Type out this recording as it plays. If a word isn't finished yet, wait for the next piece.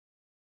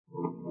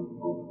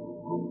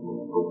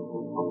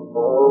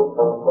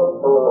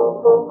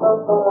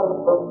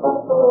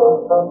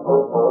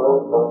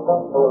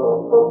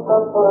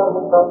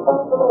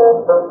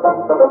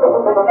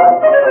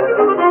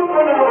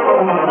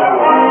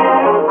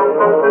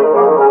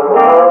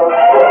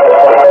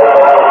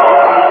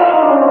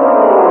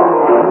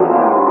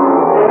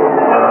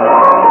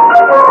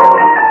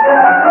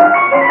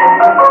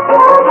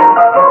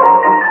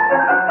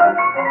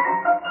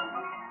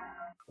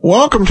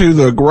Welcome to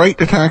the Great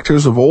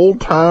Detectives of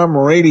Old Time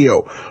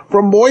Radio.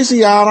 From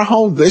Boise,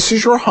 Idaho, this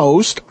is your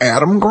host,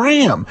 Adam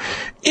Graham.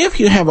 If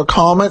you have a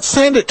comment,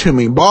 send it to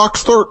me,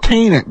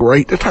 box13 at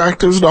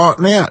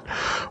greatdetectives.net.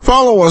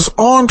 Follow us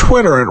on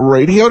Twitter at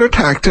Radio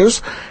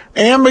Detectives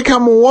and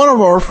become one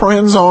of our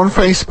friends on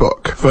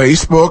Facebook,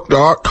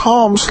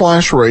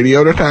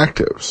 facebook.com/Radio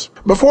Detectives.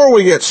 Before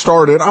we get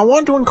started, I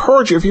want to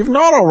encourage you, if you've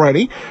not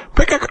already,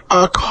 pick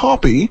a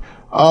copy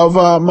of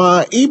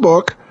my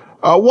ebook,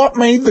 What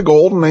Made the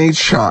Golden Age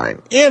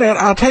Shine. In it,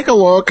 I take a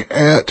look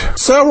at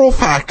several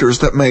factors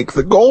that make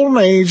the golden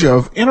age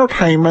of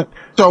entertainment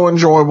so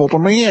enjoyable to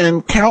me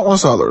and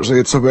countless others.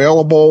 It's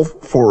available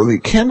for the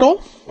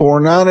Kindle for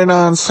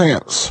 99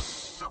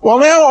 cents. Well,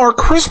 now our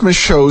Christmas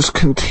shows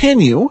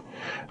continue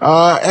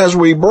as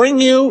we bring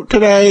you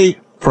today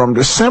from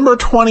December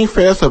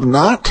 25th of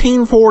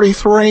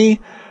 1943,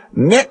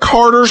 Nick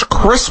Carter's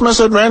Christmas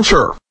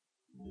Adventure.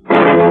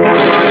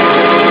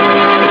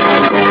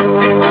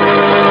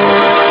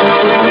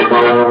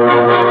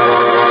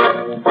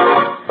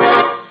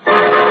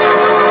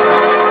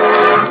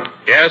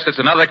 Yes, it's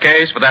another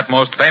case for that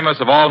most famous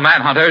of all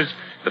manhunters,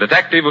 the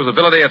detective whose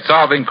ability at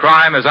solving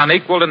crime is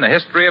unequaled in the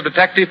history of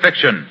detective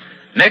fiction,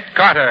 Nick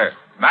Carter,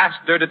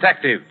 Master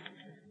Detective.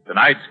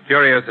 Tonight's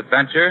curious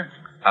adventure,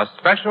 a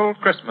special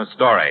Christmas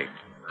story.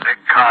 Nick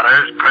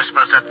Carter's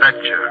Christmas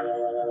Adventure,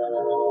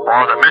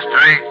 or the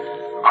mystery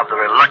of the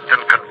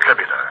reluctant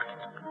contributor.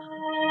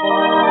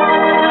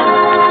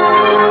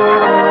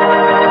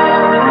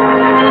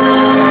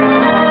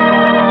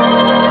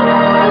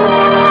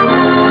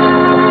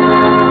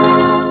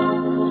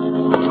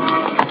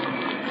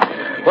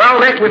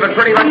 Well, Nick, we've been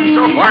pretty lucky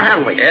so far,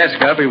 haven't we? Yes,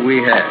 Guppy,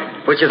 we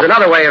have. Which is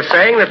another way of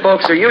saying that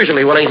folks are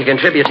usually willing to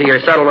contribute to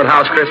your settlement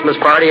house Christmas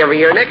party every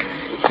year, Nick.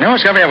 You know,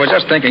 Guppy, I was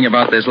just thinking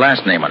about this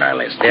last name on our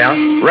list. Yeah?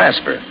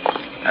 Rasper.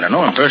 I don't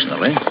know him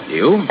personally.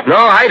 You? No,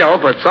 I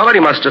don't, but somebody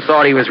must have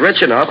thought he was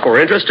rich enough or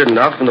interested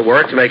enough in the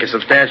work to make a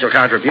substantial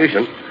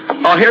contribution.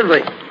 Oh, here's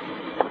the...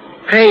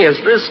 Hey,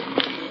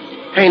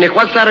 Hey, Nick,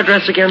 what's that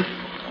address again?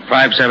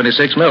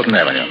 576 Milton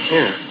Avenue.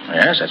 Yeah.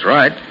 Yes, that's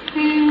right.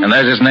 And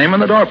there's his name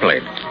on the door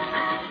plate.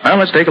 Well,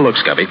 let's take a look,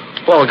 Scubby.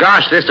 Well,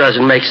 gosh, this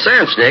doesn't make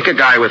sense, Nick. A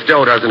guy with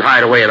dough doesn't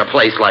hide away in a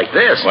place like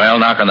this. Well,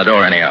 knock on the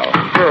door anyhow.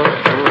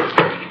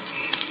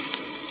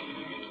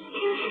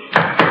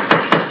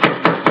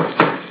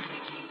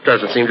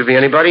 Doesn't seem to be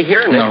anybody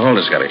here, Nick. No, hold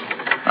it, Scubby.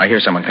 I hear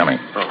someone coming.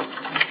 Oh.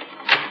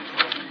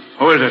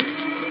 Who is it?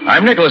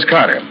 I'm Nicholas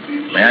Carter.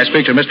 May I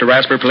speak to Mr.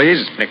 Rasper,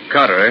 please? Nick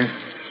Carter, eh?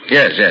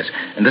 Yes.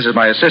 And this is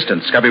my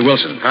assistant, Scubby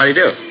Wilson. How do you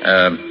do?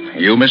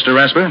 You, Mr.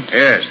 Rasper?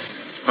 Yes.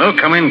 Well,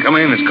 come in.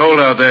 It's cold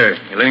out there.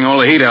 You're letting all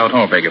the heat out.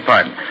 Oh, beg your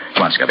pardon.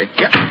 Come on, Scubby.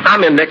 Yeah,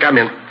 I'm in, Nick. I'm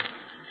in.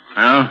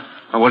 Well,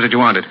 what was it you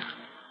wanted?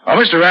 Oh,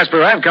 Mr.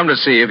 Rasper, I've come to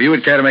see if you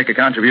would care to make a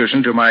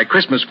contribution to my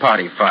Christmas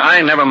party fund.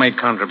 I never make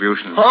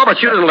contributions. Oh, but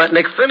you didn't let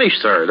Nick finish,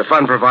 sir. The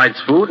fund provides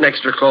food and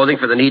extra clothing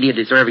for the needy and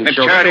deserving The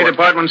children. charity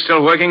department's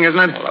still working, isn't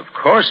it? Well, of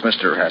course,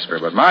 Mr. Rasper,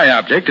 but my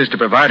object is to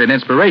provide an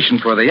inspiration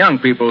for the young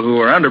people who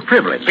are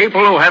underprivileged.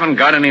 People who haven't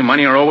got any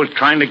money are always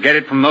trying to get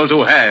it from those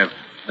who have.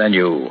 Then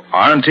you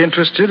aren't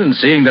interested in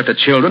seeing that the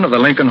children of the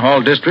Lincoln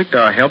Hall district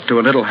are helped to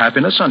a little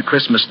happiness on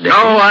Christmas Day?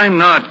 No, I'm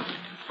not.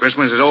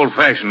 Christmas is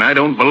old-fashioned. I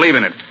don't believe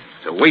in it.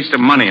 It's a waste of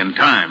money and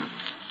time.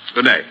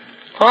 Good day.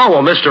 Oh,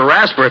 well, Mr.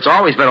 Rasper, it's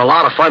always been a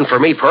lot of fun for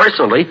me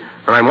personally,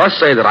 and I must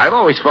say that I've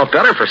always felt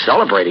better for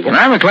celebrating it. And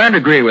I'm inclined to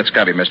agree with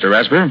Scubby, Mr.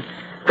 Rasper.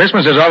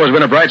 Christmas has always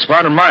been a bright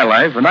spot in my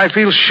life, and I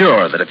feel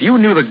sure that if you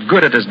knew the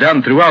good it has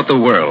done throughout the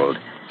world,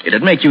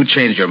 it'd make you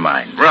change your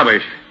mind.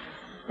 Rubbish.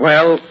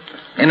 Well,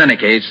 in any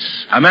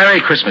case, a Merry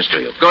Christmas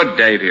to you. Good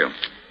day to you.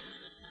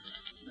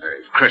 Merry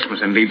Christmas,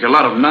 indeed. It's a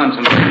lot of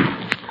nonsense.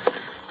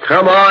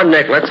 Come on,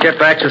 Nick. Let's get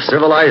back to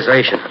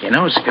civilization. You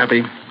know,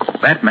 Scubby,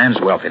 that man's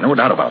wealthy, no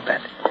doubt about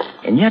that.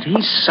 And yet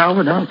he's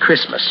soured on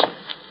Christmas.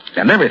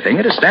 And everything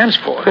it stands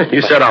for.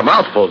 You said a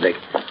mouthful, Dick.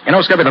 You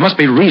know, Scubby, there must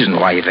be reason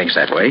why he thinks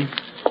that way.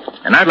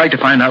 And I'd like to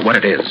find out what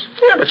it is.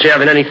 Yeah, but you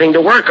haven't anything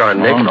to work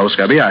on, Nick. Oh, no,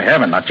 Scubby, I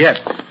haven't, not yet.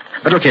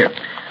 But look here.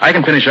 I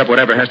can finish up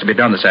whatever has to be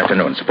done this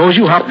afternoon. Suppose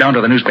you hop down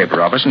to the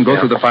newspaper office and go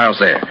through the files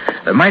there.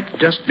 There might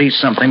just be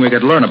something we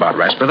could learn about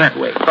Rasper that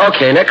way.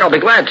 Okay, Nick, I'll be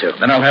glad to.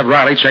 Then I'll have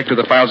Riley check through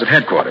the files at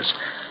headquarters.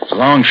 It's a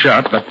long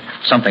shot, but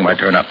something might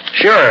turn up.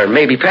 Sure, and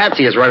maybe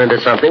Patsy has run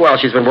into something while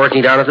she's been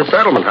working down at the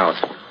settlement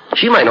house.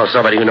 She might know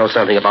somebody who knows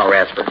something about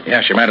Rasper.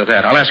 Yeah, she might have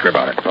that. I'll ask her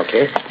about it.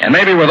 Okay. And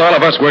maybe with all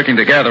of us working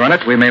together on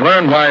it, we may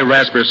learn why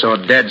Rasper's so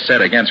dead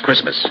set against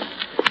Christmas.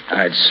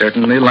 I'd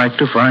certainly like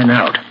to find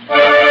out.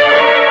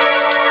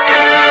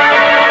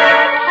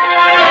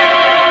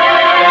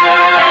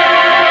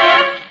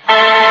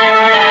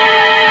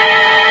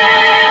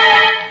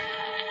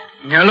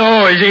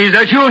 Is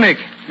that you, Nick?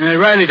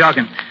 Riley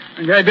talking.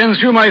 I've been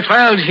through my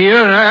files here,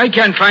 and I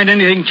can't find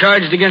anything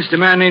charged against a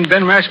man named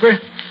Ben Rasper.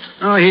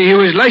 Oh, he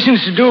was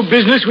licensed to do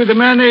business with a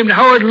man named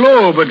Howard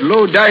Lowe, but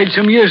Lowe died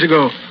some years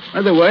ago.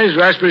 Otherwise,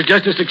 Rasper's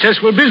just a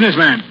successful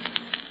businessman.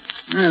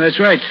 That's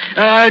right.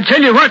 I'll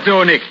tell you what,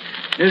 though, Nick.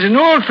 There's an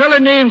old fella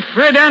named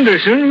Fred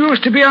Anderson who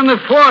used to be on the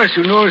force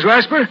who knows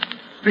Rasper.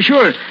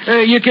 Sure.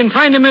 You can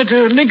find him at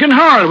Lincoln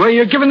Hall, where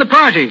you're giving the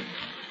party.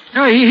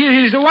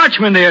 He's the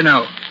watchman there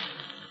now.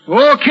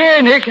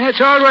 Okay, Nick,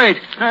 that's all right.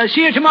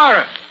 See you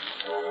tomorrow.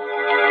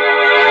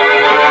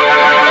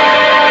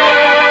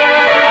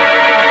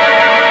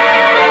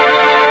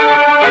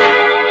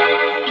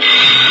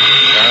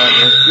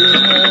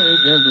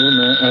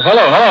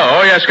 Hello.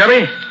 Oh, yeah,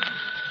 Scubby?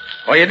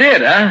 Oh, you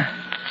did, huh?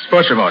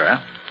 Sports remoter, huh?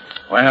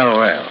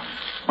 Well.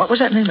 What was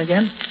that name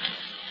again?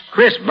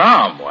 Chris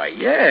Baum. Why,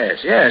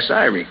 yes,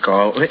 I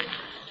recall. Wait.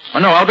 Oh,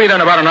 no, I'll be there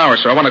in about an hour,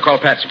 so I want to call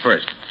Patsy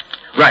first.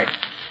 Right.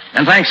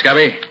 And thanks,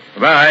 Scubby.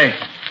 Bye.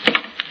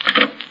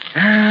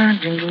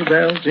 Jingle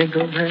bells,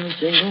 jingle bells,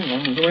 jingle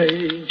all the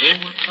way. Oh,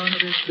 what fun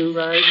it is to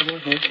ride in a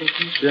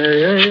horse-open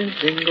sleigh.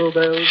 Jingle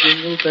bells,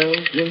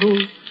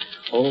 jingle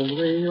all the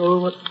way. Oh,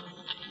 what...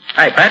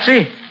 Hey,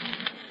 Patsy.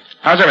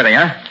 How's everything,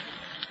 huh?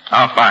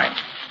 Oh, fine.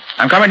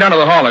 I'm coming down to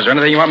the hall. Is there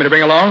anything you want me to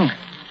bring along?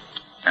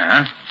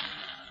 Uh-huh.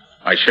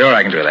 Why, sure,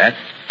 I can do that.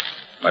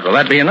 But will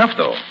that be enough,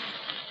 though?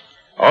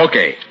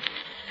 Okay.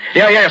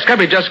 Yeah,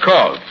 Scubby just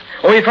called.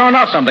 Oh, he found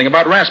out something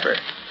about Rasper.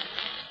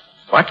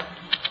 What?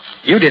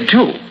 You did,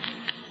 too?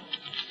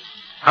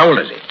 How old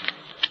is he?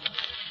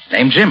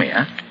 Named Jimmy,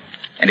 huh?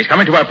 And he's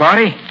coming to our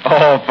party?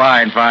 Oh,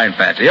 fine,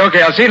 Patsy.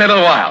 Okay, I'll see you in a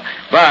little while.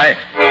 Bye.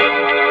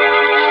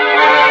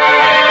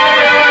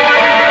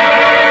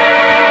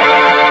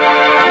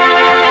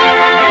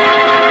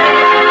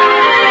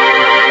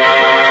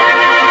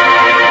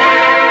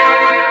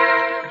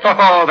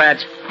 Oh,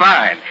 that's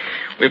fine.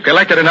 We've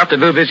collected enough to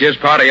do this year's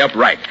party up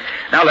right.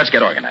 Now let's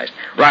get organized.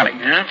 Riley,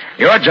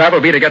 your job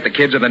will be to get the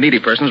kids and the needy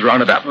persons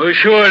rounded up. Oh,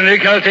 sure,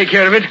 Nick. I'll take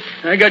care of it.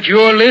 I got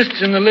your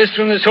lists and the list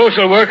from the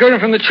social worker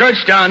and from the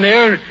church down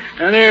there.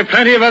 And there are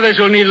plenty of others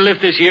who'll need a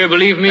lift this year,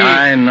 believe me.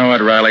 I know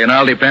it, Riley, and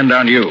I'll depend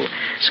on you.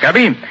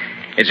 Scubby,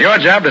 it's your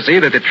job to see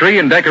that the tree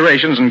and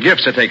decorations and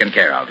gifts are taken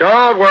care of.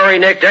 Don't worry,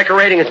 Nick.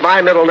 Decorating is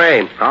my middle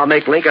name. I'll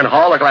make Lincoln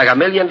Hall look like $1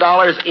 million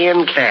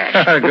in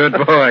cash.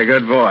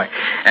 Good boy.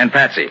 And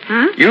Patsy,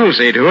 you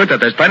see to it that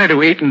there's plenty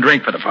to eat and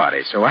drink for the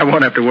party, so I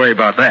won't have to worry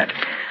about that.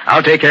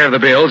 I'll take care of the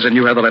bills, and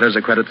you have the letters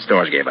of credit the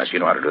stores gave us. You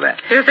know how to do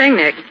that. Sure thing,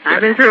 Nick. I've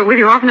been through it with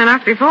you often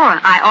enough before.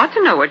 I ought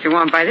to know what you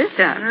want by this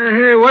time.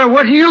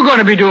 What are you going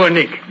to be doing,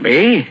 Nick?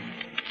 Me?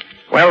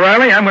 Well,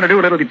 Riley, I'm going to do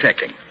a little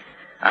detecting.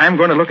 I'm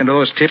going to look into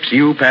those tips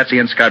you, Patsy,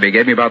 and Scubby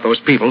gave me about those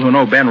people who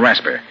know Ben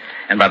Rasper.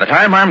 And by the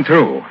time I'm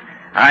through,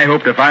 I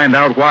hope to find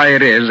out why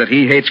it is that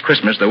he hates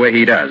Christmas the way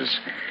he does.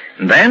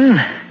 And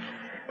then,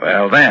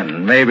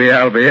 maybe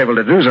I'll be able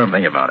to do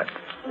something about it.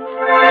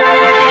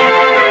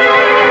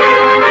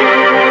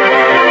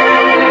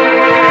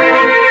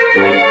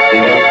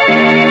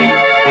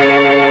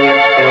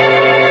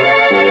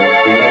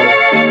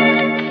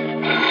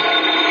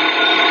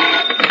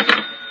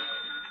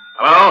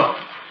 Hello?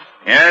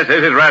 Yes,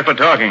 this is Rasper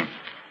talking.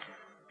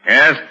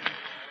 Yes?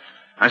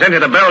 I sent you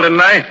the bill, didn't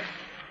I?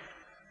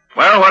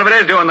 Well, what if it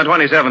is due on the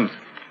 27th?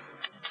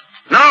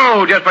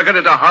 No, just because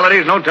it's a holiday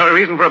is no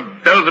reason for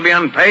bills to be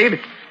unpaid.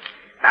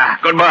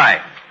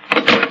 Goodbye.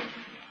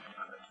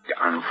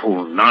 Darn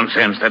fool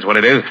nonsense, that's what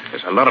it is.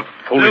 There's a lot of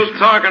foolish... Still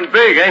talking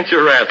big, ain't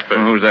you, Rasper?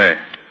 Who's there?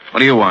 What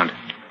do you want?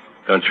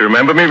 Don't you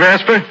remember me,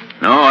 Rasper?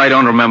 No, I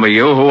don't remember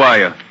you. Who are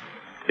you?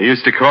 They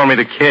used to call me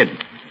the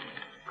Kid.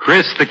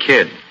 Chris the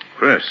Kid.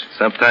 Chris.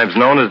 Sometimes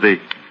known as the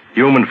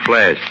Human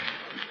Flash.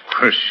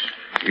 Chris,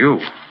 you?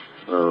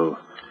 Oh.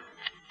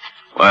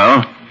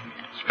 Well?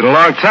 It's been a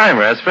long time,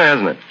 Rasper,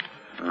 hasn't it?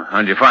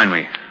 How'd you find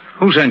me?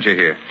 Who sent you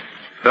here?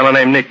 A fellow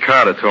named Nick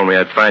Carter told me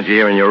I'd find you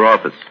here in your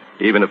office,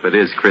 even if it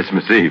is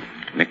Christmas Eve.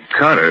 Nick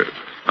Carter?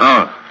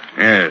 Oh,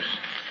 yes.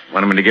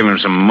 Wanted me to give him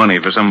some money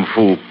for some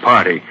fool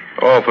party.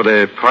 Oh, for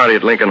the party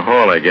at Lincoln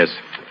Hall, I guess.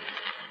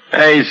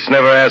 He's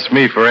never asked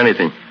me for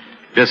anything.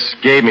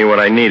 Just gave me what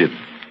I needed.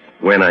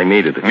 When I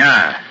needed it.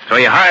 Yeah. So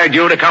he hired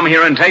you to come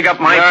here and take up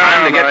my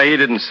time to get... No, he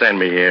didn't send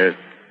me here.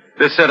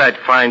 Just said I'd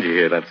find you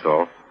here, that's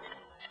all.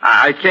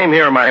 I came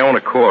here on my own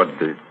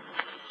accord.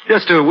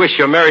 Just to wish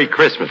you a Merry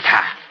Christmas.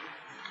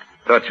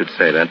 Thought you'd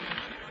say that.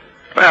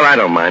 Well, I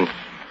don't mind.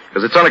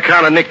 Because it's on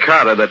account of Nick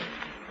Carter that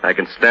I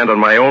can stand on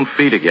my own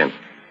feet again.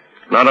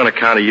 Not on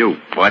account of you.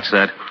 What's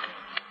that?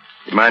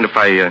 You mind if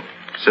I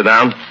sit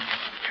down?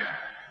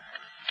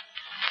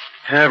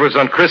 It was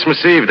on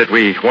Christmas Eve that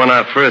we won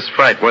our first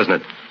fight,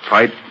 wasn't it?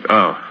 Fight?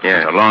 Oh,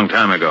 yeah, a long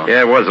time ago.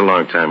 Yeah, it was a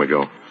long time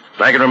ago.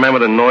 I can remember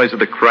the noise of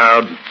the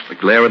crowd, the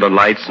glare of the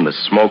lights, and the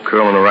smoke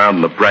curling around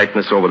and the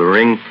brightness over the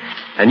ring,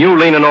 and you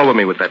leaning over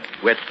me with that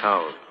wet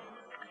towel.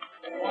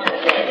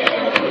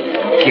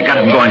 You got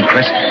him going,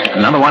 Chris.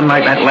 Another one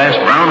like that last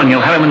round, and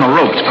you'll have him in the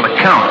ropes for the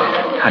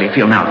count. How do you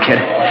feel now, kid?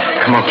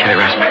 I'm okay,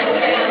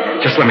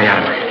 Rasper. Just let me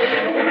out of it.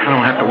 I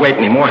don't have to wait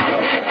anymore.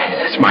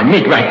 It's my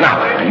meat right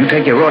now. You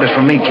take your orders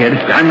from me, kid.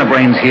 I'm the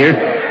brains here.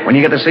 When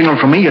you get the signal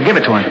from me, you give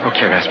it to him.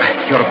 Okay, Rasper.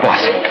 You're the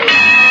boss. Go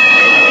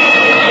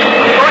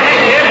ahead,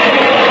 kid.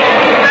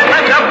 Keep that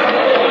left up.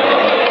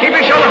 Keep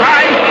your shoulder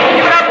high.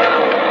 Keep it up.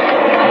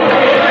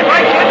 That's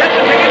right, kid. That's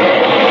the ticket.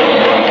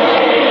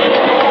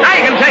 Now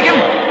you can take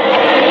him.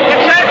 Get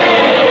set.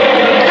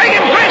 Take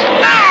him, Chris.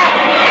 Now!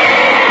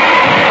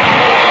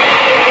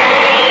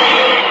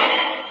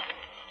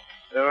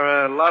 There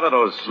were a lot of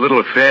those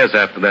little affairs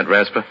after that,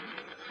 Rasper.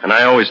 And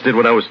I always did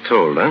what I was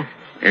told, huh?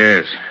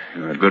 Yes.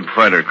 You're a good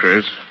fighter,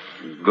 Chris.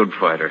 Good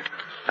fighter.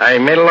 I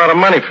made a lot of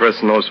money for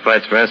us in those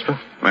fights, Rasper.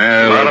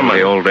 Well, a lot of money.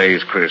 The old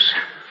days, Chris.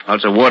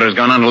 Lots of water's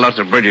gone under lots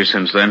of bridges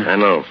since then. I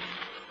know.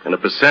 And the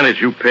percentage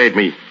you paid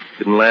me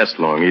didn't last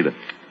long either.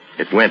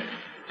 It went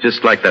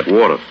just like that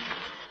water.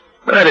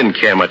 But I didn't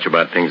care much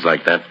about things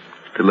like that.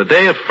 Till the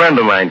day a friend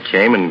of mine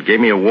came and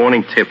gave me a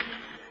warning tip.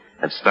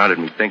 That started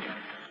me thinking.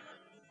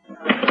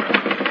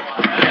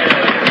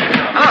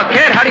 Oh,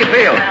 kid, how do you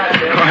feel?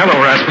 Oh, hello,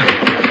 Rasper.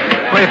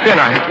 Where you been?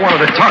 I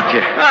wanted to talk to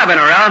you. I've been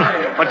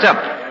around. What's up?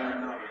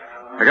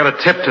 I got a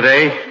tip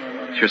today.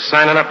 You're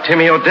signing up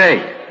Timmy O'Day.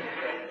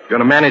 You're going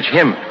to manage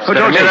him. Who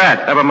told you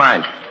that? Never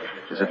mind.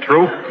 Is it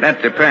true?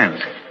 That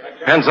depends.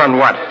 Depends on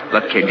what?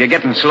 Look, kid, you're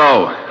getting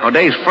slow.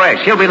 O'Day's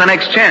fresh. He'll be the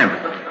next champ.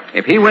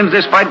 If he wins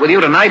this fight with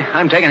you tonight,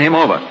 I'm taking him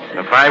over.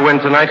 If I win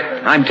tonight?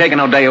 I'm taking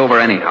O'Day over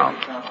anyhow.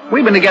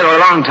 We've been together a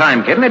long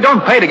time, kid, and it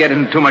don't pay to get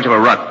in too much of a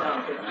rut.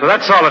 So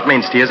that's all it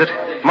means to you, is it?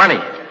 Money.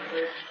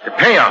 The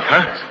payoff,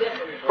 huh?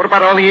 What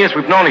about all the years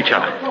we've known each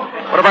other?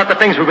 What about the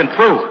things we've been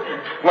through?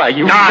 Why,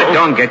 you... No,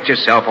 don't get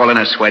yourself all in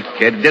a sweat,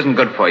 kid. It isn't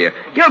good for you.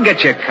 You'll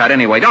get your cut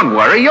anyway. Don't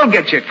worry. You'll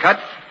get your cut.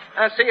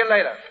 I'll see you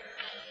later.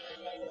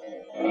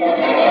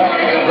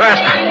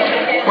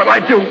 Rasper, what'll I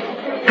do?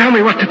 Tell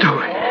me what to do.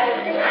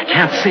 I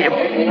can't see him.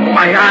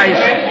 My eyes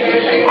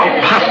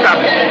all puffed up.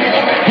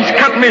 He's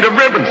cutting me to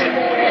ribbons.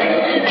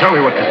 Tell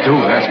me what to do,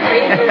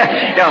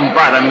 Rasper. Don't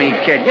bother me,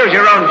 kid. Use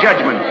your own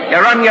judgment.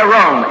 You're on your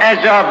own, as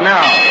of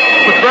now.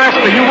 But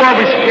Rasper, you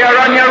always... You're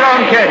on your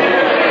own, kid.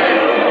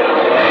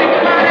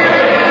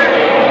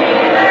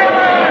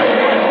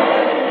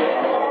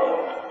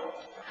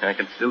 I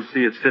can still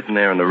see it sitting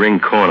there in the ring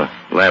corner,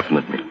 laughing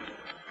at me.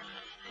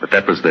 But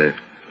that was the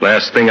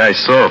last thing I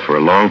saw for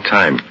a long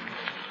time.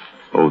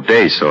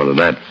 O'Day saw to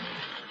that.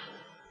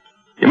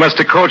 You must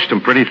have coached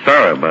him pretty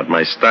thorough about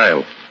my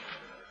style.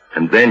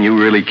 And then you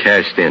really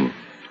cashed in.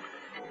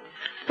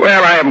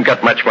 Well, I haven't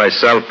got much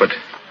myself, but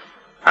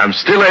I'm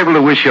still able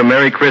to wish you a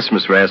Merry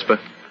Christmas, Rasper.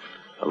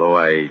 Although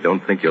I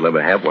don't think you'll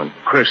ever have one.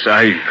 Chris,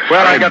 I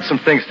got some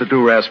things to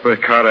do, Rasper.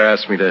 Carter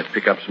asked me to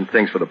pick up some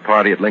things for the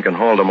party at Lincoln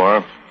Hall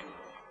tomorrow.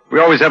 We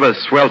always have a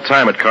swell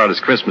time at Carter's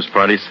Christmas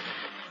parties.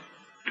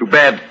 Too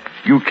bad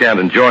you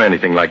can't enjoy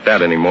anything like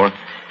that anymore.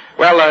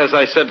 Well, as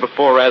I said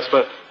before,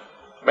 Rasper,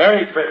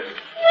 Merry Christmas.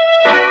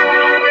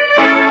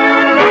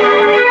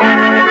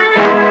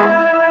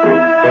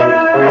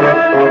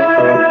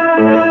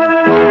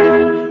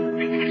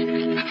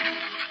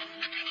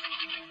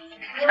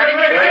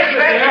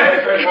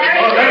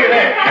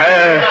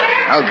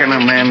 How can a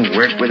man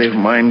work with his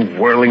mind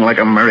whirling like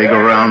a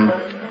merry-go-round?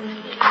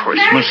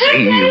 Christmas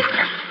Eve.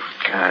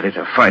 God, it's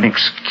a fine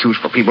excuse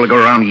for people to go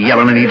around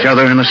yelling at each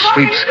other in the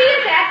streets.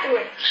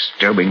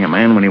 Disturbing a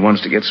man when he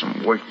wants to get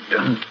some work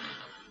done.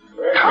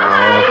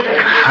 Oh,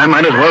 I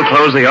might as well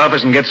close the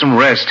office and get some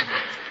rest.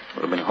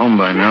 Would have been home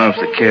by now if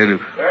the kid,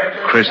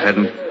 Chris,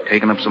 hadn't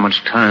taken up so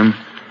much time.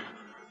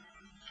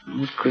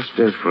 What Chris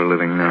does for a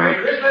living now.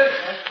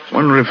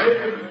 Wonder if...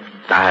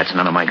 it's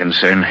none of my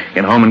concern.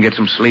 Get home and get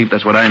some sleep.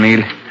 That's what I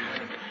need.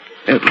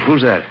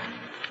 Who's that?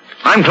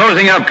 I'm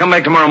closing up. Come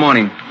back tomorrow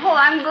morning. Oh,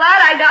 I'm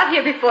glad I got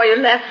here before you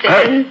left,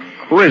 Ben.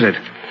 Who is it?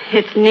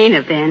 It's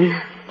Nina,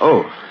 Ben.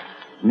 Oh,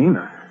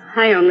 Nina.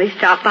 I only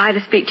stopped by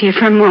to speak to you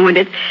for a moment.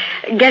 It's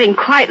getting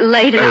quite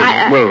late,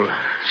 and Well,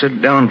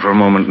 sit down for a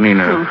moment,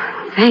 Nina.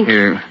 Oh, thank you.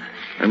 Here,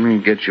 let me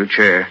get your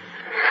chair.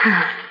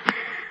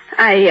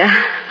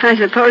 I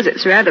suppose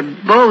it's rather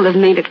bold of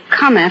me to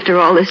come after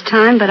all this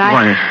time, but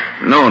Why,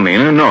 no,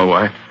 Nina,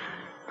 no.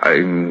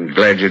 I'm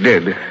glad you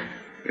did.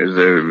 Is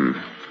there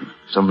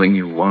something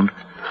you want?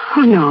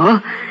 Oh,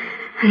 no.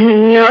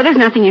 No, there's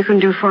nothing you can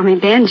do for me,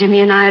 Ben.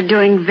 Jimmy and I are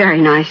doing very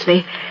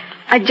nicely.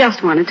 I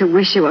just wanted to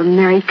wish you a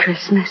Merry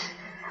Christmas.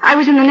 I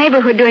was in the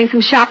neighborhood doing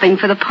some shopping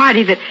for the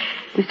party that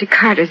Mr.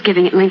 Carter's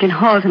giving at Lincoln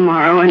Hall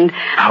tomorrow, and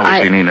How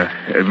is he, Nina?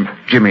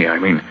 Jimmy, I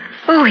mean.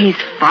 Oh, he's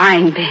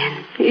fine,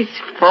 Ben. He's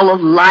full of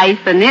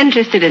life and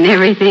interested in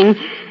everything.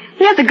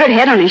 He has a good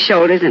head on his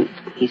shoulders, and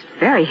he's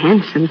very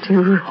handsome,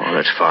 too. Oh,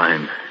 that's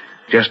fine.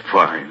 Just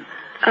fine.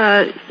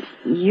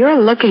 You're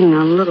looking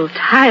a little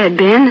tired,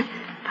 Ben.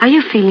 Are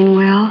you feeling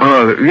well?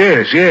 Oh,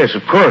 yes,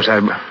 of course.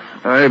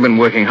 I've been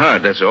working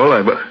hard, that's all.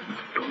 I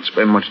don't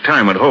spend much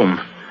time at home.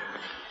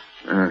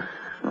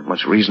 Not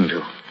much reason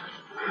to.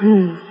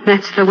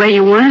 That's the way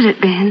you wanted it,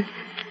 Ben.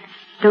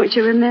 Don't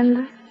you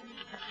remember?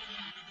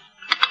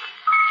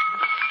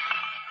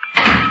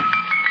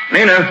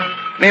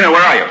 Nina,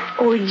 where are you?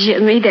 Oh,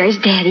 Jimmy, there's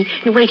Daddy.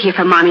 Now, wait here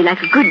for Mommy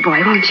like a good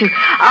boy, won't you?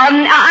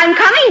 I'm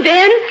coming,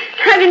 Ben.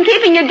 I've been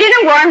keeping your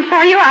dinner warm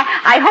for you.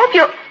 I hope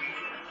you'll...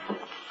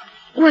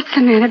 What's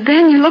the matter,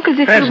 Ben? You look as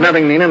if That's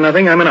nothing, Nina,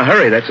 nothing. I'm in a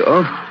hurry, that's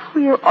all.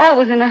 Well, you're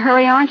always in a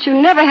hurry, aren't you?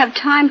 Never have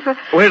time for...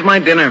 Where's my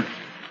dinner?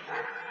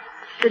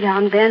 Sit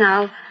down, Ben.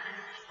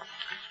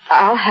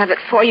 I'll have it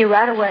for you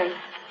right away.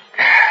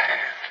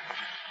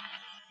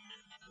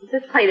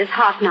 This plate is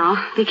hot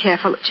now. Be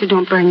careful that you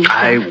don't burn yourself.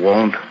 I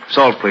won't.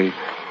 Salt, please.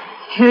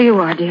 Here you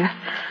are, dear.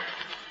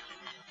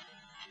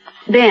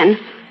 Ben,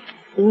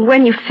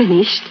 when you've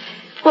finished,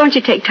 won't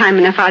you take time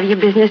enough out of your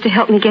business to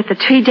help me get the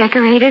tree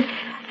decorated?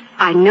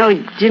 I know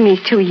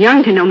Jimmy's too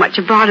young to know much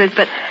about it,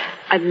 but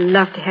I'd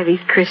love to have his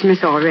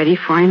Christmas all ready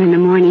for him in the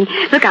morning.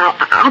 Look,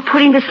 I'll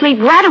put him to sleep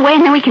right away,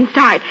 and then we can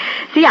start.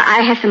 See,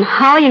 I have some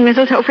holly and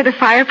mistletoe for the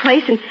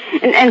fireplace, and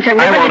some...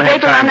 I won't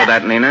have time for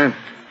that, Nina.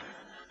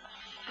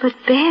 But,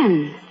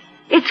 Ben,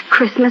 it's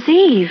Christmas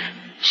Eve.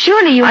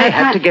 Surely you I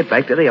have to get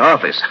back to the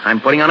office.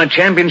 I'm putting on a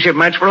championship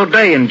match for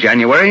O'Day in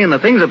January, and the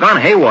things have gone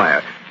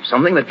haywire.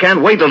 Something that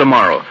can't wait till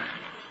tomorrow.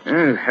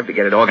 I have to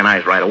get it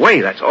organized right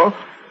away, that's all.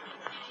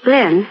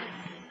 Ben,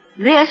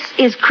 this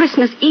is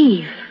Christmas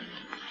Eve.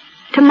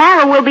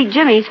 Tomorrow will be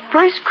Jimmy's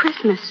first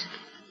Christmas.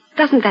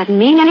 Doesn't that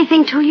mean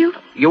anything to you?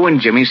 You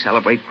and Jimmy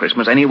celebrate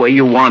Christmas any way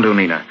you want to,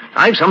 Nina.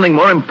 I've something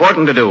more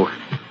important to do.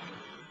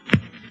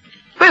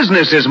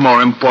 Business is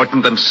more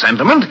important than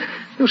sentiment.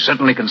 You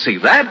certainly can see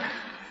that.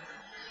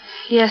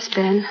 Yes,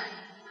 Ben.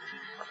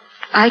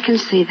 I can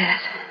see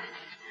that.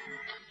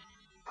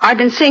 I've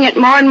been seeing it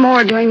more and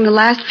more during the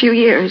last few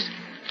years.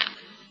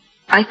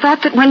 I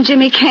thought that when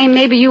Jimmy came,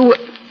 maybe you would...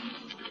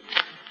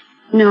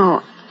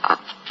 No,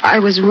 I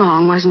was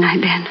wrong, wasn't I,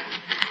 Ben?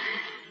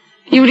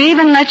 You'd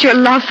even let your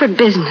love for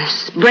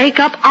business break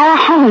up our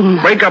home.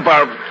 Break up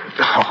our...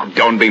 Oh,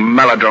 don't be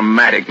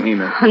melodramatic,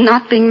 Nina. I'm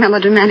not being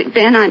melodramatic,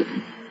 Ben.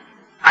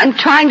 I'm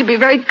trying to be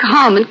very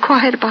calm and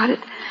quiet about it.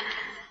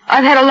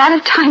 I've had a lot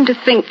of time to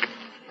think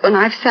when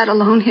I've sat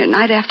alone here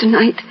night after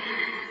night.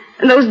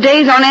 And those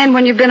days on end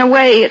when you've been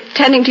away,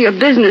 attending to your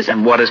business.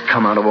 And what has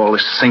come out of all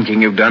this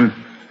thinking you've done?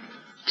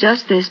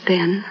 Just this,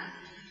 Ben.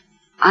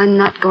 I'm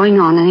not going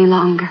on any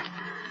longer.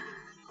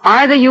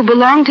 Either you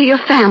belong to your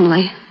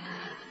family,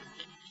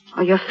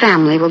 or your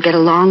family will get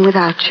along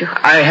without you.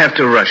 I have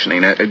to rush,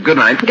 Nina. Good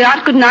night.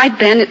 Good night,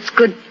 Ben. It's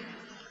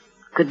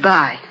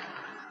goodbye.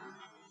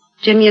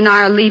 Jimmy and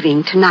I are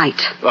leaving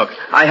tonight. Look,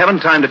 I haven't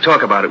time to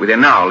talk about it with you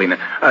now, Lena.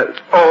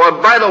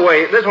 By the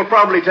way, this will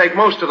probably take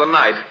most of the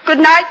night. Good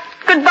night.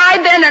 Goodbye,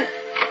 Ben, and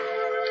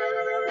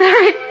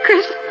Merry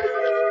Christmas.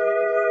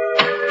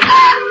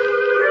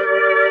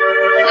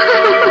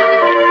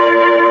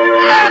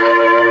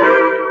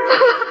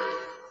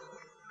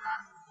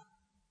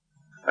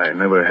 I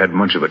never had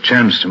much of a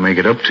chance to make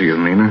it up to you,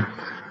 Nina.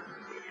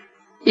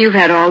 You've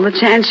had all the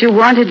chance you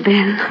wanted,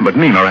 Ben. But,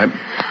 Nina,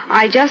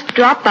 I just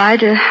dropped by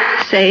to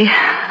say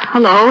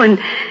hello and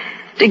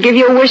to give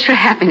you a wish for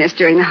happiness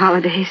during the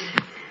holidays.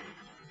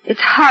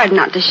 It's hard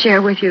not to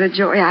share with you the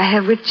joy I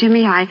have with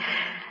Jimmy. I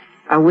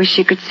wish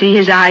you could see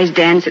his eyes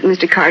dance at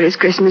Mr. Carter's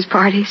Christmas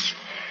parties.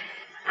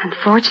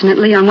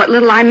 Unfortunately, on what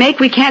little I make,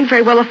 we can't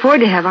very well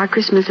afford to have our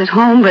Christmas at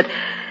home, but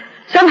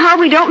somehow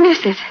we don't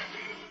miss it.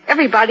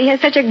 Everybody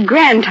has such a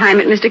grand time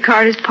at Mr.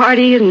 Carter's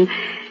party, and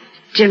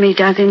Jimmy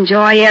does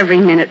enjoy every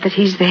minute that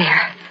he's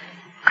there.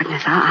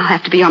 Goodness, I'll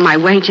have to be on my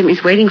way.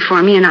 Jimmy's waiting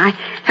for me, and I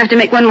have to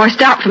make one more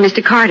stop for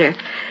Mr. Carter.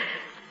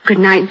 Good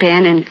night,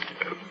 Ben, and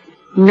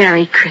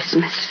Merry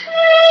Christmas.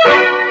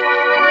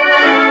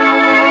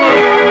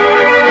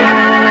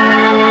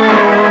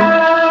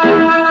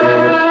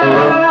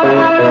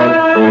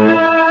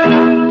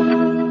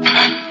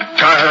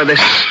 Carter, this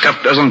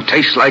stuff doesn't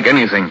taste like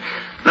anything.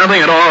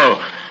 Nothing at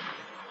all.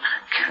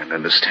 I can't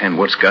understand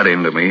what's got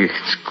into me.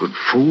 It's good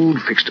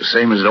food, fixed the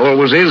same as it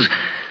always is.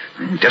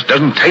 It just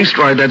doesn't taste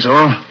right, that's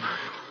all.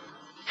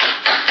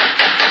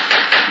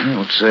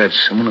 What's that?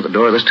 Someone at the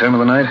door this time of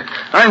the night?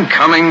 I'm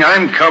coming.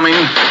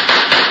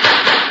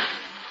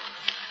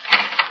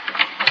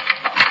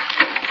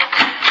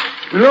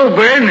 Hello,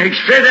 Ben. It's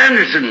Fred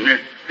Anderson.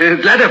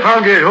 Glad I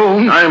found you at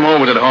home. I'm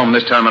always at home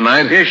this time of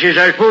night. Yes,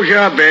 I suppose you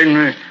are,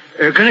 Ben.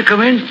 Can I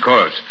come in? Of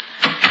course.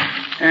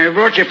 I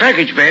brought your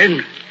package,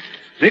 Ben.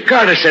 Nick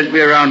Carter sent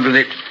me around with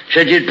it.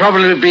 Said you'd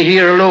probably be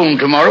here alone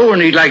tomorrow,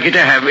 and he'd like you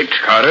to have it.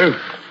 Carter?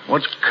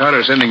 What's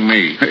Carter sending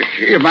me?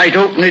 You might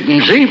open it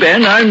and see,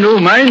 Ben. I'm no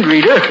mind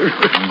reader.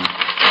 If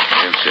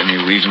there's any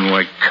reason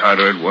why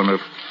Carter would want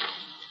to...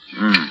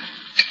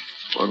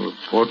 Bottle of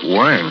port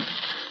wine.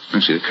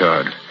 Let's see the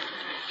card.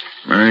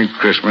 Merry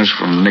Christmas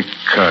from Nick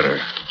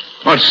Carter.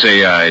 What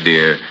say I,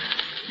 dear?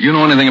 You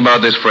know anything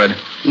about this, Fred?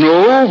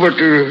 No, but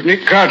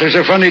Nick Carter's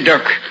a funny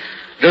duck.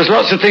 Does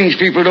lots of things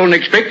people don't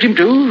expect him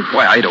to.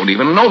 Why, I don't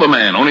even know the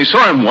man. Only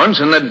saw him once,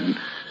 and then...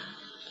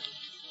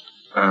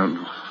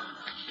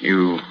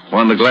 You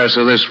want a glass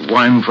of this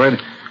wine, Fred?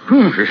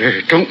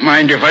 Don't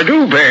mind if I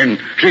do, Ben.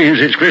 Seeing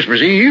it's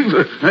Christmas Eve,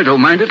 I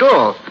don't mind at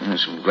all.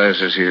 There's some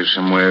glasses here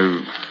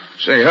somewhere.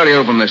 Say, how do you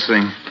open this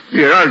thing?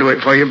 Here, I'll do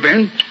it for you,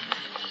 Ben.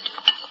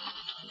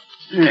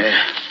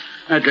 Yeah,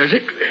 that does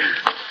it.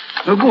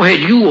 Well, go ahead,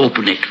 you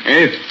open it.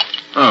 Yes?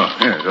 Oh,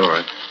 yes, all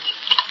right.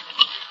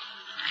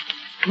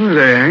 Well,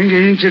 there,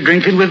 ain't you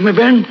drinking with me,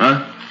 Ben?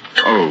 Huh?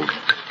 Oh.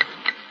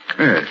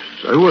 Yes,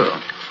 I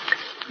will.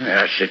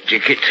 That's the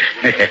ticket.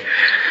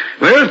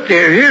 Well,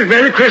 here's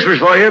Merry Christmas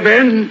for you,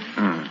 Ben.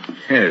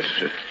 Yes,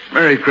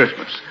 Merry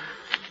Christmas.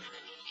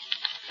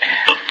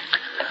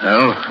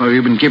 Well, how have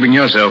you been keeping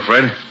yourself,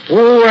 Fred?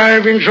 Oh,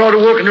 I've been sort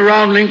of working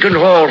around Lincoln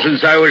Hall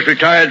since I was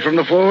retired from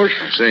the force.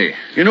 I see.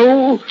 You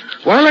know,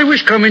 while I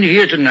was coming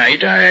here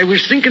tonight, I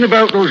was thinking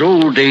about those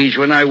old days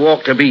when I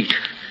walked a beat.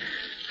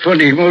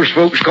 Funny, most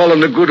folks call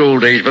them the good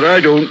old days, but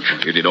I don't.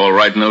 You did all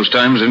right in those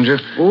times, didn't you?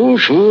 Oh,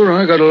 sure,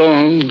 I got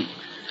along.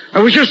 I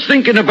was just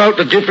thinking about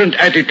the different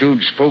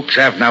attitudes folks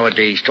have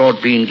nowadays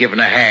toward being given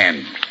a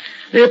hand.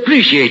 They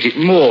appreciate it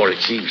more, it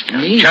seems to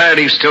me.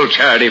 Charity's still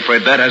charity,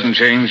 Fred. That hasn't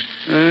changed.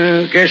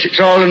 Guess it's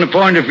all in the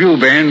point of view,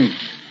 Ben.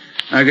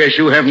 I guess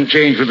you haven't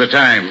changed with the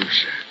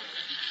times.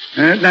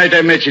 That night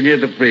I met you near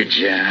the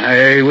bridge.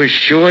 I was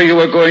sure you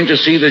were going to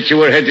see that you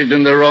were headed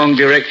in the wrong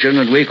direction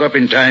and wake up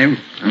in time.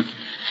 Huh?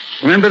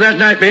 Remember that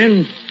night,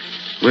 Ben?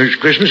 It was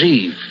Christmas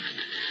Eve.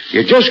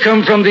 You'd just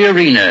come from the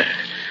arena.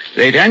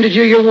 They'd handed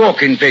you your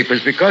walking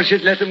papers because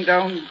you'd let them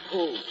down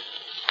cold.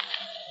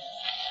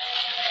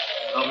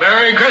 Well,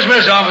 Merry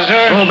Christmas, officer.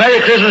 Oh,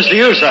 Merry Christmas to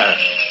you, sir.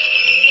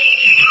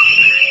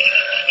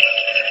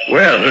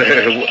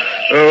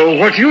 Well,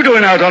 what you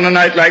doing out on a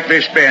night like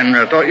this, Ben?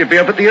 I thought you'd be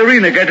up at the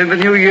arena getting the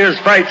New Year's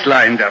fights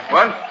lined up.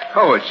 What?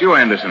 Oh, it's you,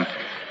 Anderson.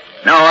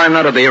 No, I'm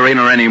not at the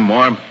arena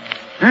anymore.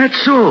 That's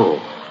so.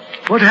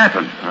 What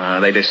happened?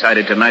 They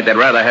decided tonight they'd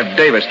rather have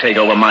Davis take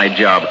over my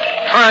job.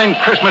 Fine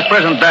Christmas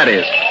present that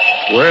is.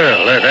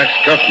 Well,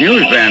 that's tough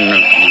news,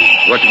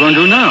 Ben. What you going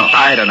to do now?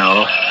 I don't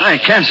know. I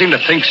can't seem to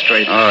think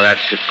straight. Oh,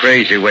 that's a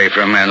crazy way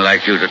for a man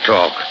like you to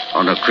talk.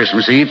 On a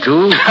Christmas Eve,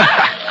 too?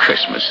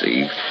 Christmas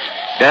Eve.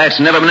 That's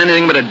never been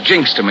anything but a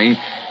jinx to me.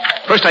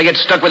 First I get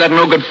stuck with that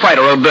no-good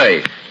fighter all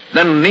day.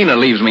 Then Nina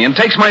leaves me and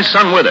takes my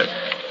son with her.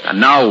 And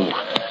now,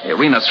 the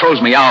arena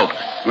throws me out.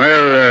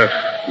 Well,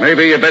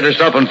 maybe you better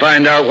stop and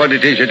find out what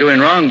it is you're doing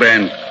wrong,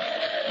 Ben.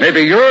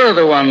 Maybe you're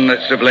the one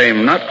that's to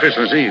blame, not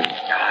Christmas Eve.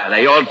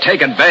 They all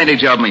take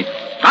advantage of me.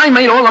 I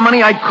made all the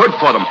money I could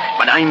for them,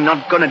 but I'm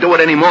not going to do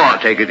it anymore.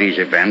 Take it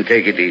easy, Ben.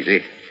 Take it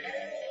easy.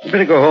 You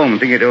better go home and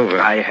think it over.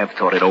 I have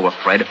thought it over,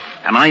 Fred,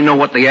 and I know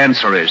what the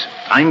answer is.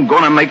 I'm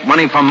going to make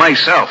money for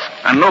myself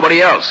and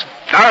nobody else.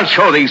 I'll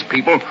show these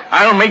people.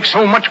 I'll make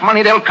so much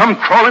money they'll come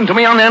crawling to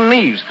me on their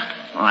knees.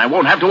 I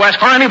won't have to ask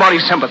for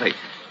anybody's sympathy.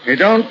 You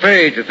don't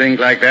pay to think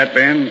like that,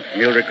 Ben.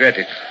 You'll regret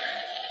it.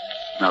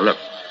 Now, look.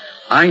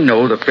 I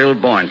know that Bill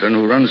Boynton,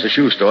 who runs the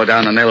shoe store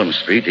down on Elm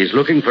Street, is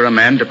looking for a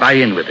man to buy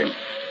in with him.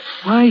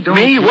 Why don't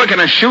Me work in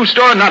a shoe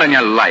store? Not in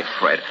your life,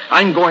 Fred.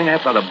 I'm going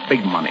after the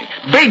big money.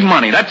 Big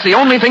money. That's the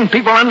only thing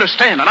people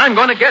understand, and I'm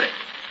going to get it.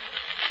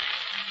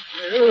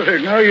 Well,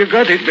 now you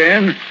got it,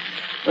 Ben.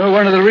 You're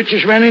one of the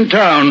richest men in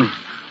town.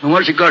 And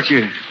what's it got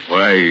you?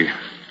 Why,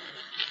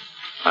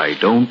 I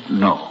don't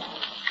know.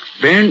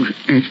 Ben,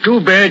 it's too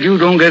bad you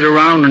don't get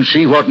around and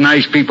see what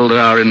nice people there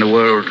are in the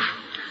world.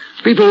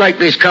 People like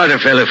this Carter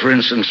fella, for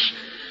instance.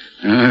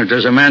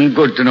 Does a man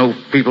good to know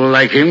people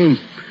like him.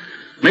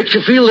 Makes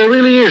you feel there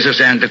really is a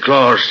Santa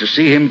Claus, to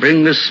see him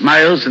bring the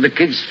smiles to the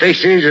kids'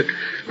 faces at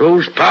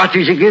those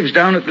parties he gives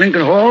down at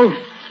Lincoln Hall.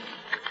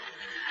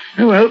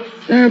 Well,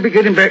 I'll be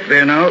getting back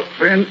there now,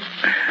 Ben.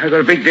 I've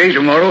got a big day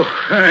tomorrow.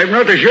 I'm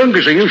not as young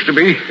as I used to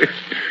be.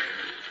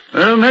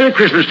 Well, Merry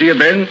Christmas to you,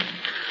 Ben.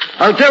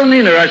 I'll tell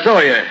Nina I saw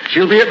you.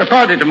 She'll be at the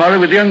party tomorrow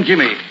with young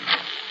Jimmy.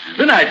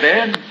 Good night,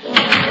 Ben.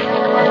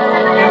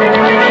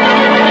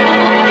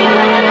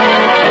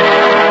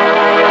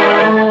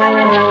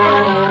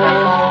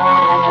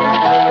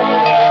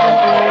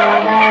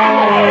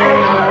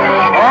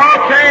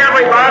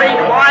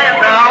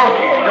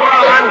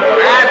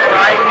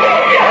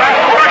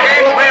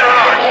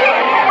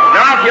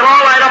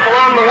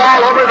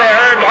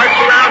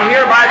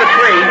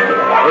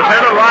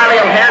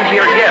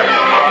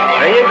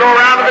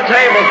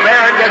 Tables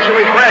there and get some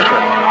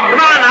refreshment. Come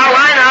on now,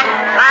 line up.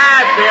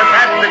 That's it.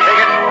 That's the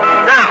ticket.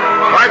 Now,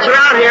 march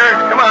around here.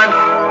 Come on.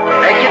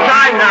 Take your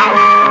time now.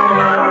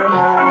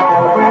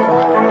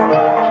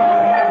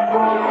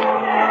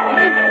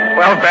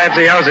 Well,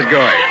 Patsy, how's it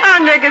going?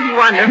 Oh, Nick, it's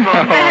wonderful.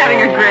 We're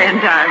having a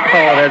grand time.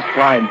 Oh, that's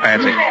fine,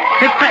 Patsy.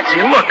 Hey,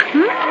 Patsy, look.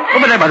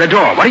 Over there by the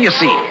door. What do you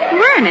see?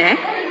 Where, Nick?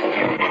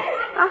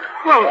 Oh,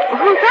 well,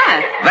 who's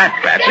that? That,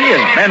 Patsy, is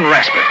Ben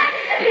Rasper.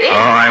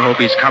 Oh, I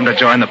hope he's come to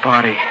join the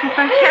party.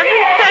 For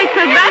heaven's sake,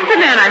 that's the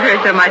man I've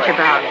heard so much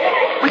about.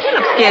 Well, he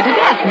looks scared to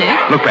death, Nick.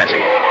 Look, Patsy,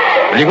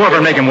 will you go over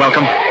and make him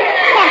welcome? Well,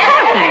 of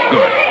course, Nick.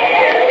 Good.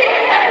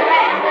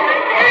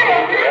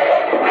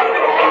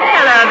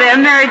 Hello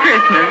there. Merry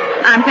Christmas.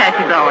 I'm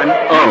Patsy Bowen.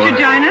 Won't you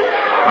join us?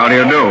 How do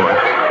you do?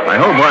 I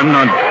hope I'm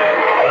not...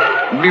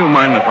 Do you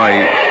mind if I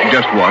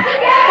just watch?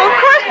 Well, of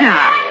course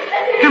not.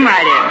 Come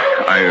right in.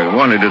 I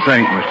wanted to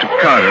thank Mr.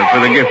 Carter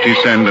for the gift he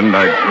sent, and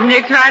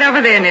Nick's right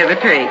over there near the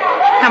tree.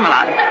 Come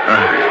along.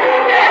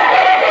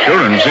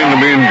 Children seem to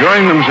be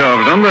enjoying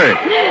themselves, don't they?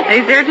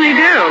 They certainly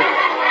do.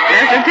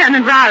 There's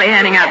Lieutenant Riley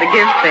handing out the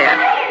gifts there.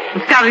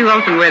 And Scotty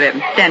Wilson with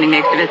him, standing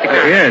next to Mr.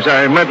 Carter. Yes,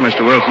 I met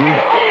Mr. Wilson.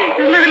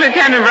 Just look at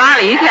Lieutenant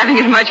Riley. He's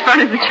having as much fun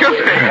as the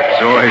children.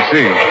 So I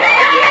see.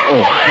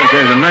 Oh,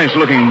 there's a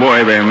nice-looking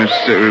boy there, Miss...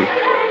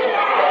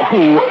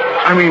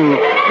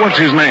 what's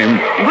his name?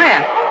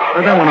 Where?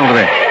 That one over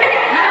there.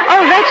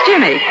 Oh, that's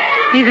Jimmy.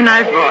 He's a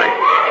nice boy.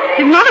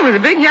 His mother was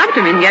a big help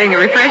to me in getting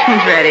the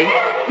refreshments ready.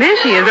 There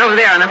she is over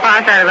there on the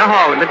far side of the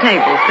hall with the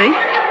table, see?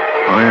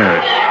 Oh,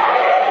 yes.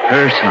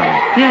 Her son.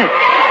 Yes.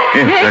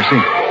 Yes, Nick? I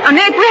see. Oh,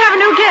 Nick, we have a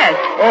new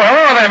guest. Oh,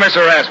 hello there,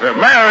 Mr. Rasper.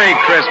 Merry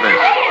Christmas.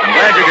 I'm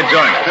glad you could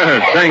join us.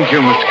 Thank you,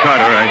 Mr.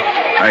 Carter.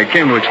 I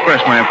came to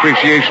express my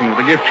appreciation for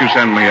the gift you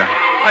sent me.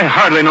 I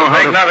hardly know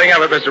how Think to... nothing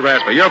of it, Mr.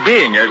 Rasper. Your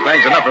being here is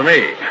thanks enough for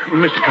me.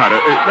 Mr. Carter,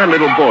 that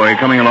little boy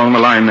coming along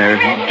the line there,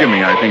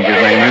 Jimmy, I think his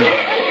name is.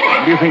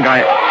 Do you think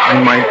I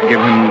might give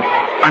him...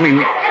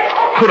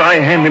 could I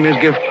hand him his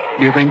gift,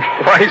 do you think?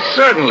 Why,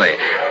 certainly.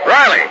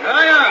 Riley.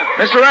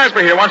 Mr. Rasper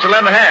here wants to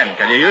lend a hand.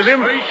 Can you use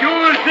him?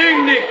 Sure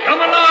thing, Nick. Come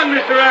along,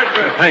 Mr.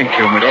 Rasper. Thank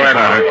you, Mr.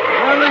 Carter.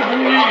 Well, listen,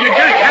 you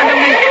just hand them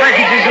these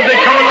packages as they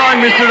come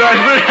along, Mr.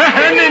 Rasper,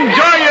 and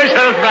enjoy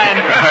yourself, man.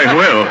 I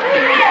will.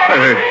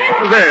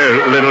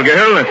 There, little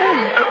girl.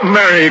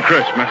 Merry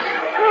Christmas.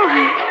 Oh,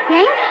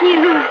 thank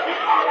you.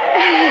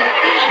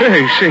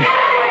 Say,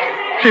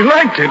 she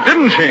liked it,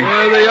 didn't she?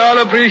 Well, they all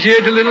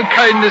appreciate a little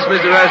kindness,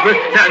 Mr. Rasper.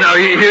 Now,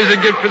 here's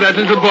a gift for that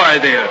little boy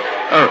there.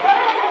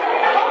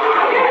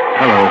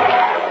 Hello.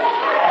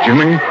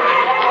 Jimmy,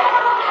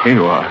 here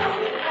you are.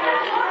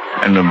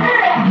 And a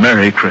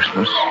Merry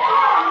Christmas,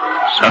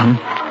 son.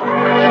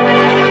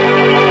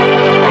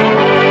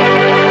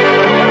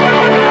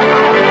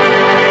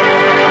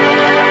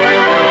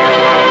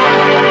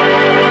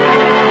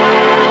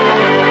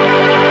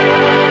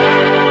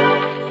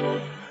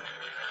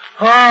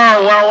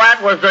 Oh, well,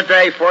 that was the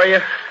day for you.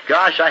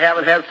 Gosh, I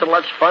haven't had so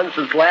much fun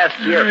since last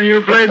year.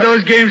 You played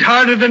those games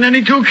harder than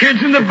any two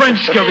kids in the bunch,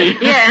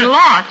 Scubby. Yeah, and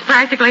lost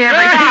practically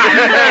every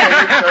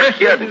time.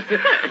 You're kidding.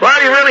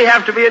 Well, you really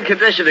have to be in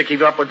condition to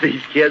keep up with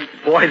these kids.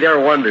 Boy, they're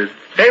wonders.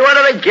 Hey, where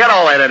do they get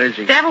all that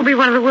energy? That will be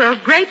one of the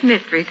world's great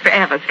mysteries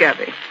forever,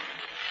 Scubby.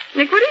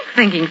 Nick, what are you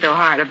thinking so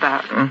hard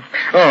about? Oh,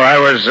 I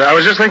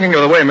was just thinking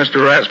of the way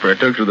Mr. Rasper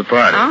took to the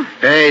party. Oh?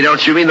 Hey,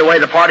 don't you mean the way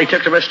the party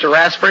took to Mr.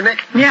 Rasper, Nick?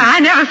 Yeah, I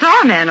never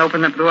saw a man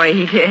open up the way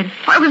he did.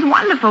 Oh, it was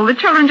wonderful. The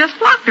children just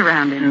flocked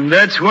around him. And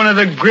that's one of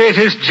the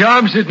greatest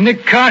jobs that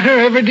Nick Carter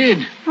ever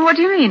did. What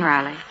do you mean,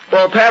 Riley?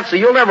 Well, Patsy,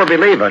 you'll never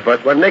believe it,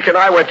 but when Nick and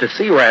I went to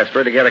see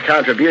Rasper to get a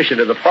contribution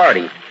to the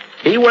party,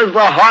 he was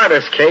the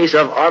hardest case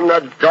of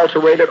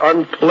unadulterated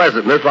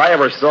unpleasantness I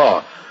ever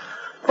saw.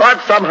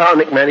 But somehow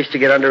Nick managed to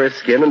get under his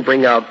skin and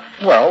bring out,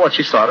 well, what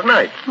you saw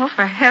tonight. Well,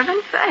 for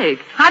heaven's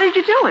sake. How did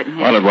you do it, Nick?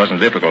 Well, it wasn't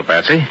difficult,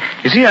 Patsy.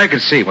 You see, I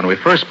could see when we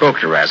first spoke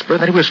to Rasper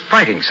that he was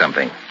fighting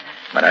something.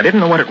 But I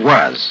didn't know what it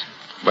was.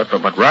 But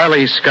from what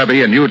Riley,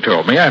 Scubby, and you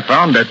told me, I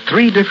found that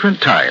 3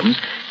 different times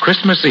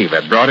Christmas Eve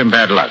had brought him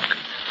bad luck.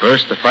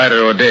 First, the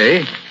fighter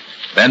O'Day.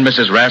 Then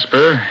Mrs.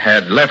 Rasper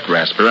had left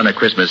Rasper on a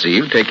Christmas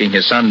Eve, taking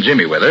his son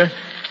Jimmy with her.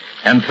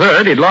 And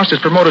third, he'd lost his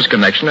promoter's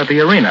connection at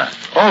the arena,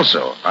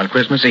 also on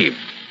Christmas Eve.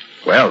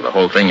 Well, the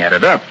whole thing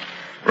added up.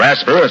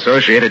 Rasper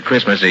associated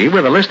Christmas Eve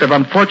with a list of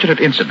unfortunate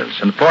incidents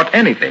and fought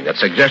anything that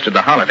suggested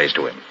the holidays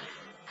to him.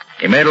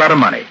 He made a lot of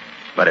money,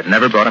 but it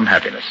never brought him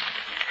happiness.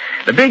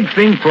 The big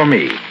thing for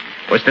me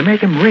was to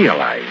make him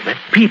realize that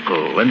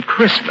people and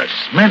Christmas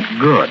meant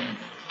good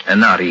and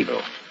not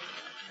evil.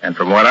 And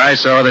from what I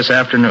saw this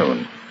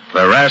afternoon,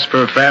 the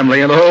Rasper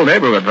family and the whole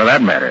neighborhood, for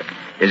that matter,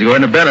 is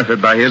going to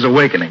benefit by his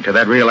awakening to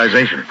that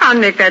realization. Oh,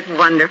 Nick, that's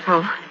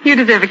wonderful. You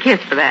deserve a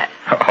kiss for that.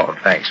 Oh,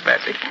 thanks,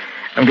 Patsy.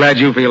 I'm glad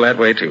you feel that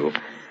way, too.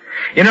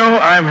 You know,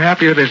 I'm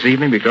happier this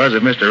evening because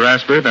of Mr.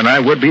 Rasper than I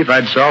would be if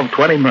I'd solved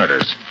 20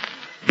 murders.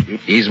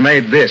 He's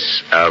made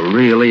this a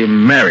really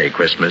Merry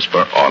Christmas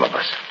for all of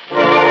us.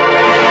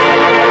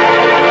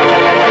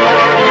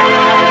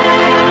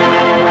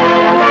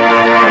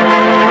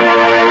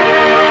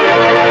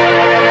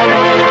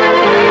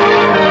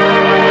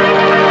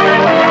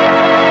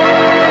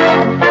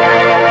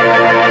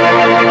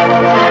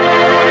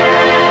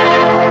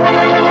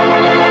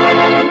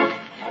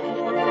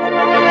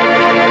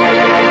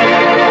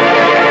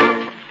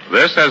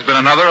 This has been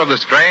another of the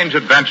strange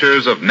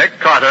adventures of Nick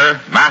Carter,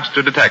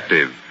 Master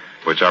Detective,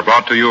 which are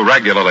brought to you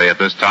regularly at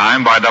this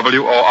time by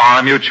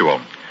WOR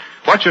Mutual.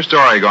 What's your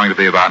story going to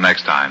be about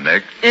next time,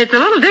 Nick? It's a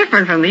little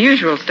different from the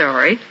usual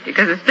story,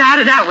 because it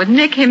started out with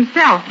Nick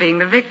himself being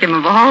the victim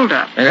of a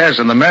holdup. Yes,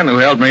 and the men who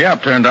held me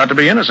up turned out to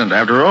be innocent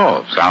after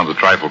all. Sounds a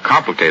trifle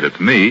complicated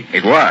to me.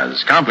 It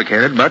was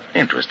complicated, but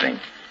interesting.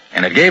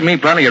 And it gave me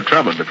plenty of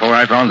trouble before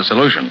I found the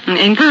solution.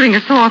 Including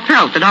a sore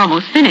throat that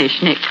almost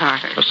finished Nick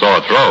Carter. A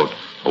sore throat?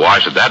 Why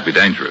should that be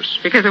dangerous?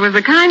 Because it was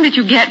the kind that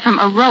you get from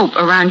a rope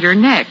around your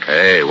neck.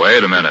 Hey,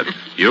 wait a minute.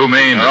 You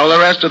mean... All the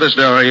rest of the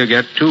story you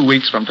get 2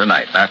 weeks from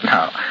tonight, not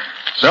now.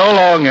 So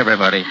long,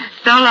 everybody.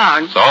 So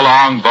long. So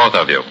long, both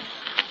of you.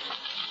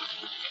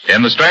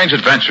 In the strange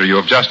adventure you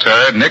have just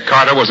heard, Nick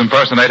Carter was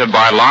impersonated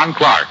by Lon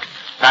Clark,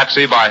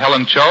 Patsy by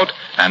Helen Choate,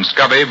 and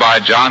Scubby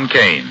by John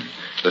Kane.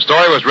 The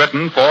story was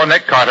written for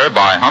Nick Carter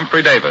by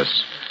Humphrey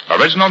Davis.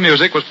 Original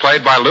music was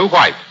played by Lou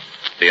White.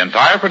 The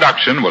entire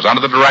production was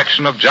under the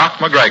direction of Jock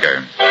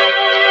McGregor.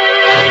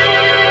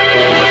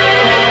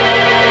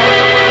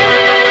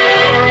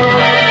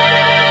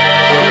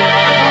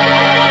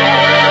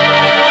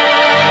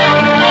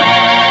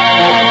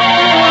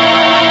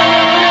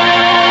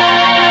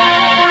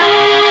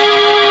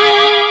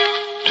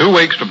 2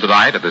 weeks from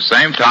tonight, at the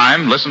same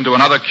time, listen to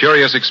another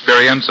curious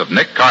experience of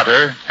Nick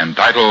Carter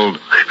entitled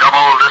The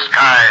Double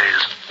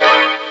Disguise,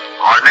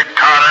 or Nick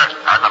Carter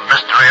and the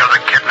Mystery of the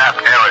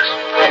Kidnapped Heiress.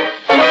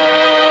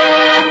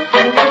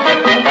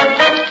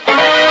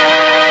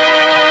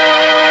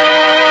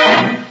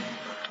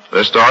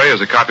 This story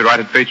is a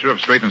copyrighted feature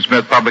of Street and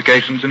Smith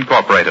Publications,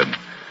 Incorporated.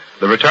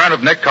 The Return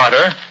of Nick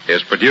Carter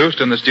is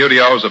produced in the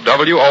studios of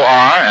WOR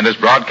and is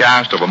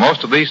broadcast over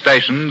most of these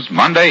stations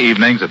Monday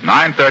evenings at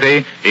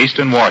 9:30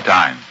 Eastern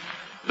Wartime.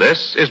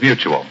 This is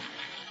Mutual.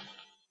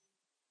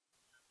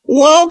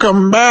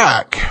 Welcome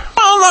back.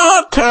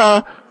 Well,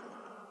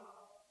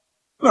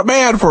 not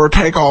bad for a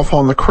takeoff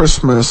on the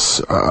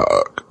Christmas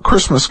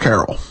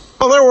Carol.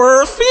 Well, there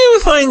were a few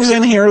things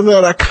in here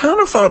that I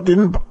kind of thought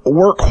didn't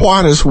work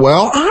quite as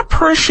well. I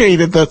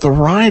appreciated that the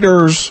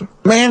writers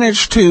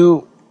managed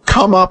to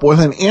come up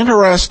with an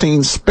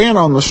interesting spin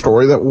on the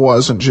story that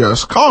wasn't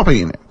just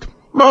copying it,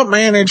 but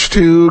managed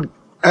to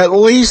at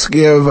least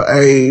give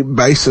a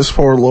basis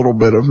for a little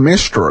bit of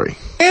mystery.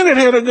 And it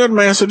had a good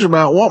message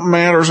about what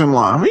matters in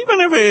life,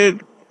 even if it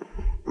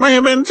may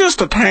have been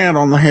just a tad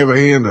on the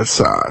heavy-handed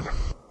side.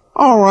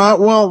 All right,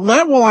 well,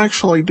 that will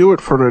actually do it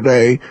for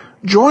today.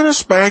 Join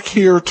us back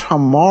here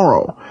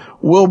tomorrow.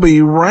 We'll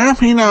be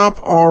wrapping up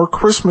our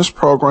Christmas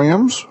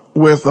programs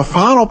with the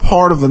final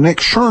part of the Nick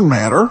Shern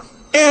matter,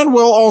 and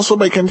we'll also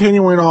be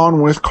continuing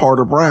on with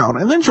Carter Brown.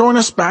 And then join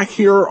us back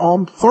here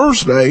on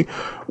Thursday,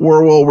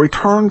 where we'll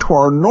return to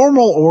our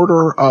normal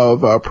order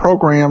of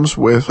programs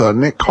with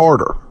Nick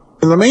Carter.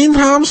 In the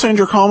meantime, send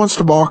your comments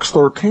to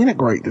box13 at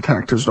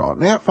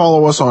greatdetectives.net.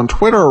 Follow us on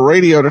Twitter or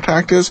Radio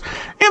Detectives,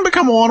 and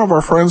become one of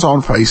our friends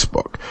on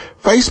Facebook.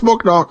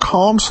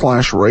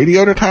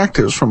 Facebook.com/Radio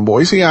Detectives. From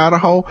Boise,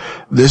 Idaho,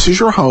 this is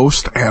your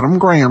host, Adam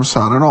Graham,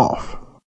 signing off.